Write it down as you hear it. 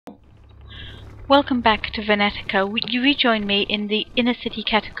Welcome back to Venetica. You rejoin me in the inner city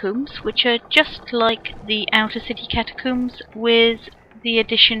catacombs, which are just like the outer city catacombs with the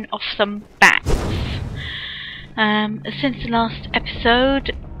addition of some bats. Since the last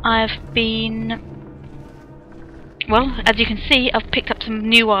episode, I've been... well, as you can see, I've picked up some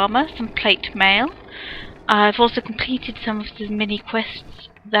new armour, some plate mail. I've also completed some of the mini quests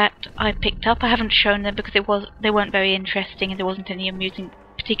that I picked up. I haven't shown them because they weren't very interesting and there wasn't any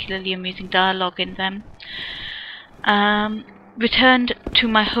particularly amusing dialogue in them. Returned to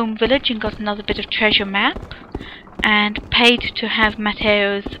my home village and got another bit of treasure map, and paid to have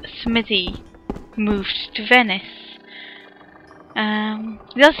Matteo's smithy moved to Venice.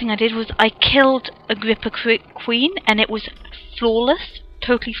 The other thing I did was I killed Agrippa Queen, and it was flawless,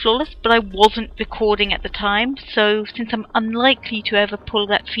 totally flawless, but I wasn't recording at the time, so since I'm unlikely to ever pull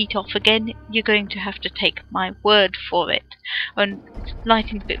that feat off again, you're going to have to take my word for it. And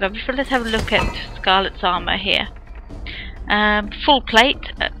lighting's a bit rubbish, but let's have a look at Scarlett's armour here. Full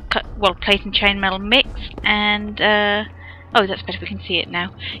plate, well, plate and chainmail mix, and oh, that's better, we can see it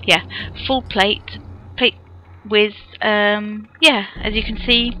now. Yeah, full plate with yeah, as you can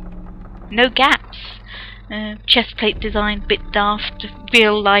see, no gaps. Chest plate design, bit daft.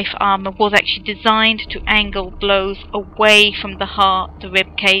 Real life armour was actually designed to angle blows away from the heart, the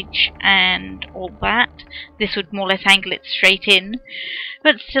rib cage, and all that. This would more or less angle it straight in,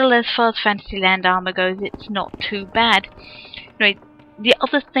 but still, as far as Fantasyland armour goes, it's not too bad. Anyway, the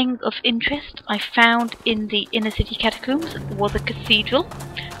other thing of interest I found in the inner city catacombs was a cathedral,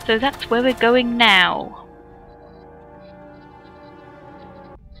 so that's where we're going now.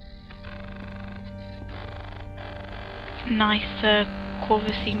 Nice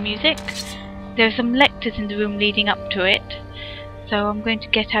chorusy music. There are some lectors in the room leading up to it, so I'm going to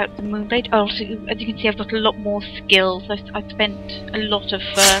get out the moonblade. Also, as you can see, I've got a lot more skills. I've spent a lot of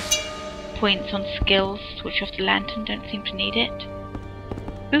points on skills. Switch off the lantern, don't seem to need it.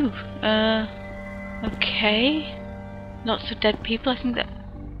 Ooh, okay. Lots of dead people, I think that...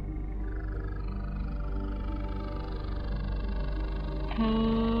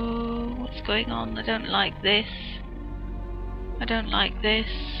 oh, what's going on? I don't like this. I don't like this.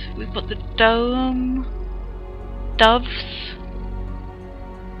 We've got the dome. Doves.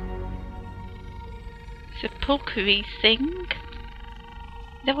 Sepulchre thing.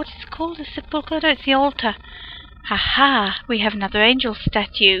 Is that what it's called? A sepulchre? No, it's the altar. Haha! We have another angel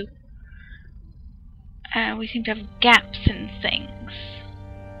statue. We seem to have gaps and things.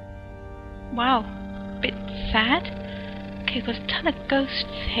 Wow. Bit sad. Okay, we've got a ton of ghosts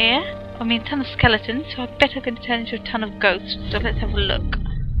here. I mean, a ton of skeletons, so I bet I'm going to turn into a ton of ghosts, so let's have a look.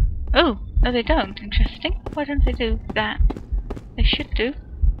 Oh, no they don't. Interesting. Why don't they do that? They should do.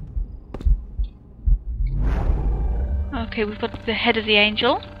 Okay, we've got the head of the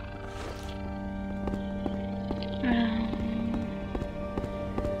angel.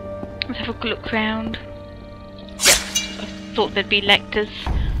 Let's have a look round. Yep, I thought there'd be lectors.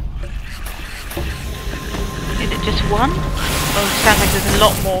 Is it just one? Oh, it sounds like there's a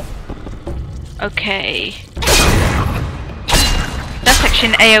lot more. Okay. That's actually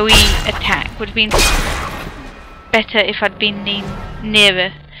an AoE attack. Would have been better if I'd been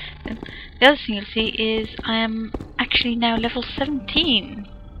nearer. The other thing you'll see is I am actually now level 17.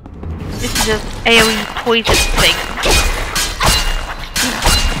 This is an AoE poison thing.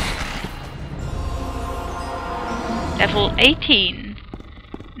 Level 18.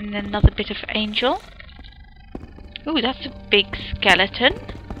 And then another bit of angel. Ooh, that's a big skeleton.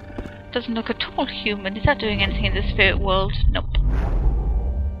 Doesn't look at all human. Is that doing anything in the spirit world? Nope.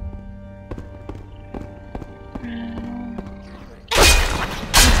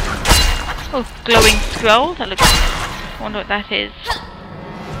 Oh, glowing scroll. That looks... I wonder what that is.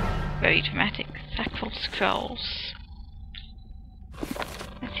 Very dramatic. Sacral scrolls.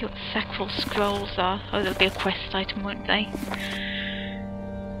 Let's see what sacral scrolls are. Oh, there'll be a quest item, won't they?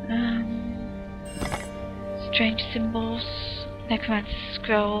 Strange symbols. Necromancer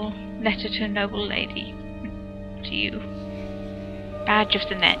scroll. Letter to a noble lady. To you. Badge of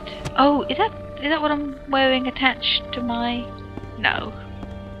the net. Oh, is that what I'm wearing attached to my... no.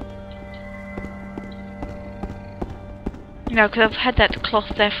 No, because I've had that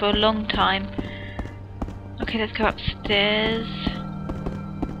cloth there for a long time. Okay, let's go upstairs.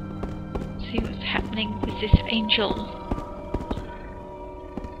 See what's happening with this angel.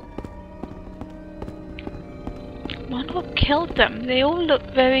 I wonder what killed them. They all look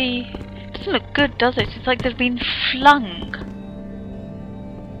very... it doesn't look good, does it? It's like they've been flung.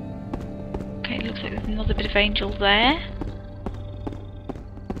 Okay, it looks like there's another bit of angel there.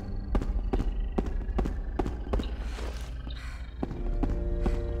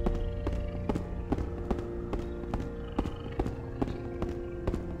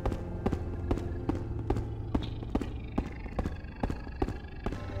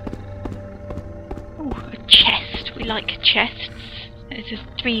 like chests. It's a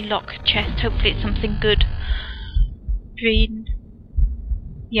 3-lock chest. Hopefully it's something good. Green,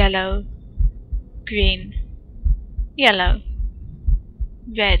 yellow, green, yellow,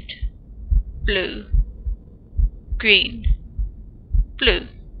 red, blue, green, blue,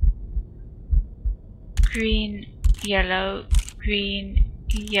 green, yellow, green,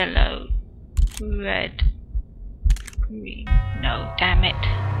 yellow, red, green. No, damn it.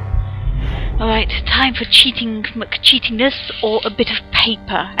 Alright, time for cheating McCheatingness, or a bit of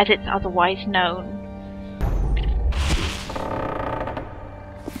paper, as it's otherwise known.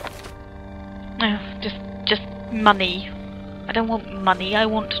 Oh, just money. I don't want money, I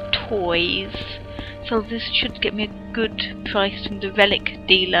want toys. So this should get me a good price from the relic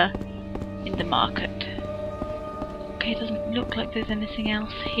dealer in the market. Okay, it doesn't look like there's anything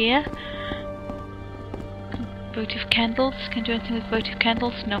else here. Votive candles. Can I do anything with votive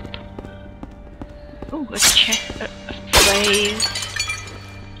candles? Nope. Ooh, a chest, a phrase.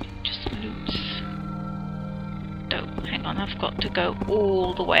 Just loots. Oh, hang on, I've got to go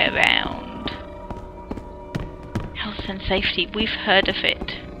all the way around. Health and safety, we've heard of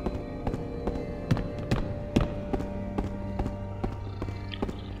it.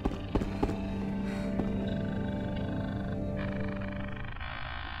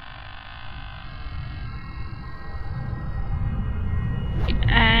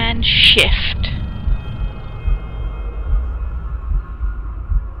 And shift.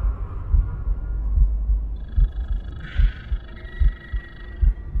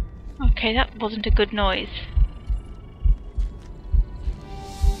 Okay, that wasn't a good noise.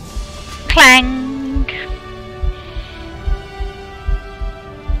 Clang!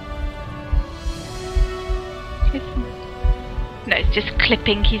 No, it's just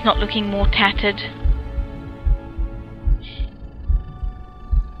clipping, he's not looking more tattered.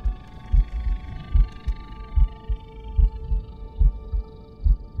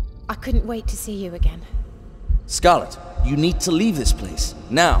 I couldn't wait to see you again. Scarlett, you need to leave this place,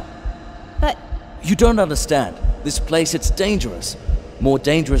 now. But... You don't understand. This place, it's dangerous. More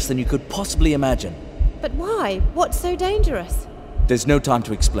dangerous than you could possibly imagine. But why? What's so dangerous? There's no time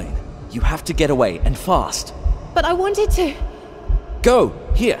to explain. You have to get away, and fast. But I wanted to... Go!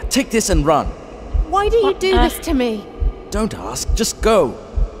 Here, take this and run. Why do you do this to me? Don't ask, just go.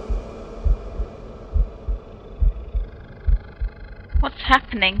 What's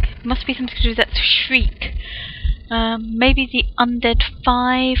happening? Must be something to do with that shriek. Maybe the undead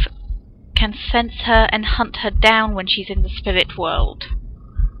 5 can sense her and hunt her down when she's in the spirit world.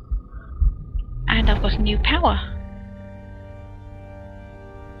 And I've got a new power.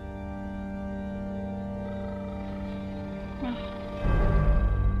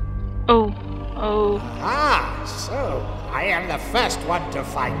 Oh. Ah, so I am the first one to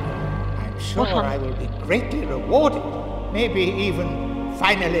find you. I'm sure I will be greatly rewarded. Maybe even,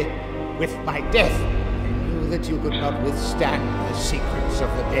 finally, with my death. I knew that you could not withstand the secrets of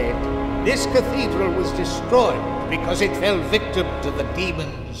the dead. This cathedral was destroyed because it fell victim to the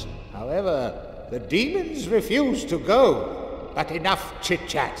demons. However, the demons refused to go. But enough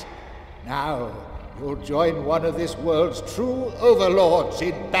chit-chat. Now, you'll join one of this world's true overlords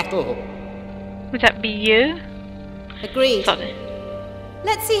in battle. Would that be you? Agreed. Sorry.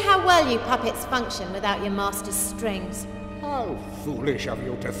 Let's see how well you puppets function without your master's strings. How foolish of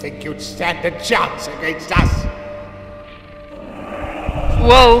you to think you'd stand a chance against us!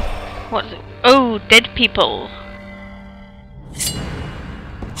 Whoa! What's it? Oh, dead people.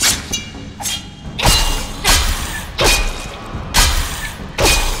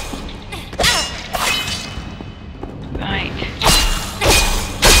 Right.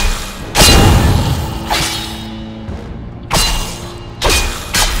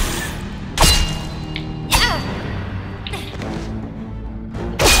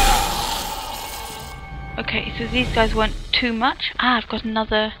 Okay, so these guys weren't too much. Ah, I've got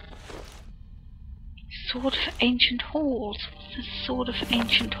another Sword of Ancient Halls. What's the Sword of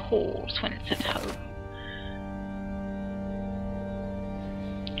Ancient Halls when it's at home?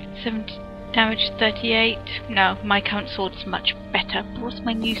 70 damage, 38. No, my current sword's much better. But what's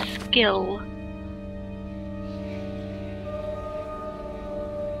my new skill?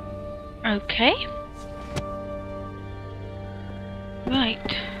 Okay.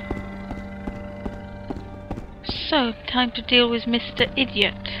 Right. So, time to deal with Mr.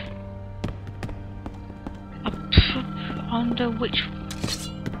 Idiot. I wonder which...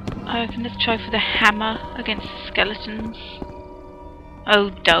 I reckon let's try for the hammer against the skeletons. Oh,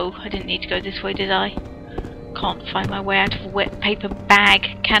 dough. I didn't need to go this way, did I? Can't find my way out of a wet paper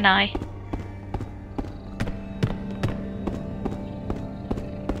bag, can I?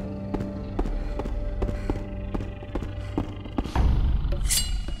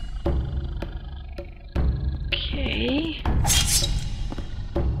 Okay.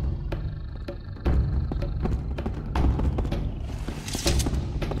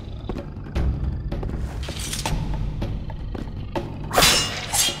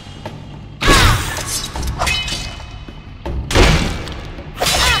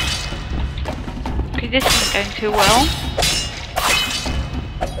 Okay, this isn't going too well.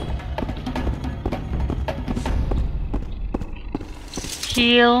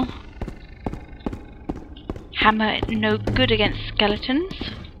 Heal. Hammer, no good against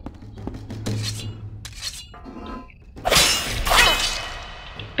skeletons.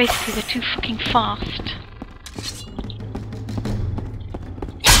 Basically, they're too fucking fast.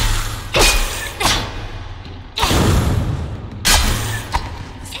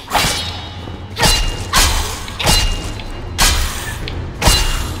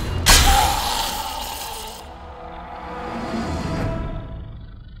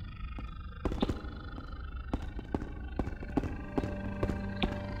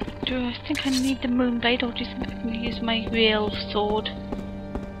 Do I think I need the moonblade, or just use my real sword?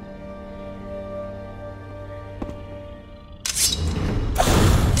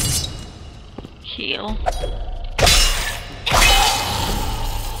 Heal.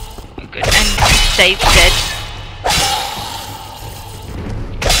 Oh, good, and stay dead.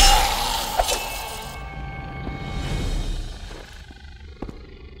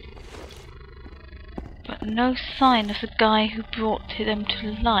 But no sign of the guy who brought them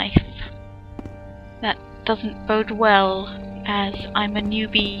to life. That doesn't bode well, as I'm a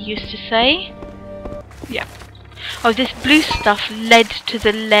newbie used to say. Yeah. Oh, this blue stuff led to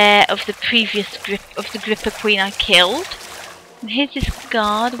the lair of the previous Gripper Queen I killed. And here's this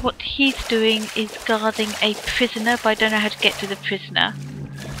guard. What he's doing is guarding a prisoner, but I don't know how to get to the prisoner.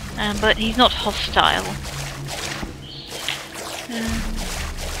 But he's not hostile.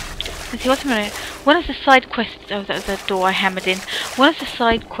 Let's see, what's one of the side quests. Oh, that was the door I hammered in. One of the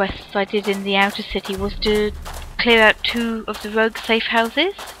side quests I did in the outer city was to clear out 2 of the rogue safe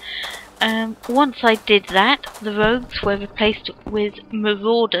houses. Once I did that, the rogues were replaced with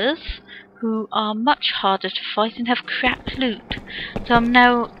marauders, who are much harder to fight and have crap loot. So I'm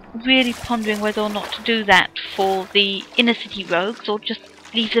now really pondering whether or not to do that for the inner city rogues, or just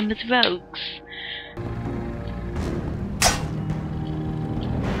leave them as rogues.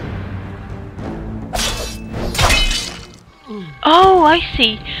 Oh, I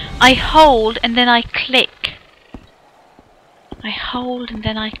see. I hold and then I click. I hold and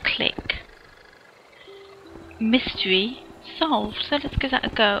then I click. Mystery solved. So let's give that a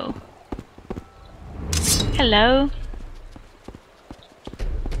go. Hello.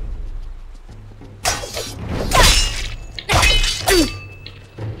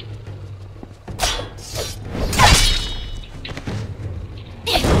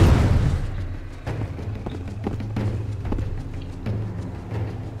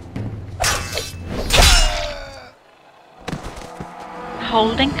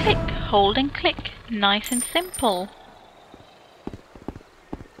 Hold and click, hold and click. Nice and simple.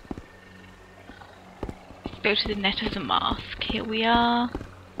 Let's go to the net of the mask. Here we are.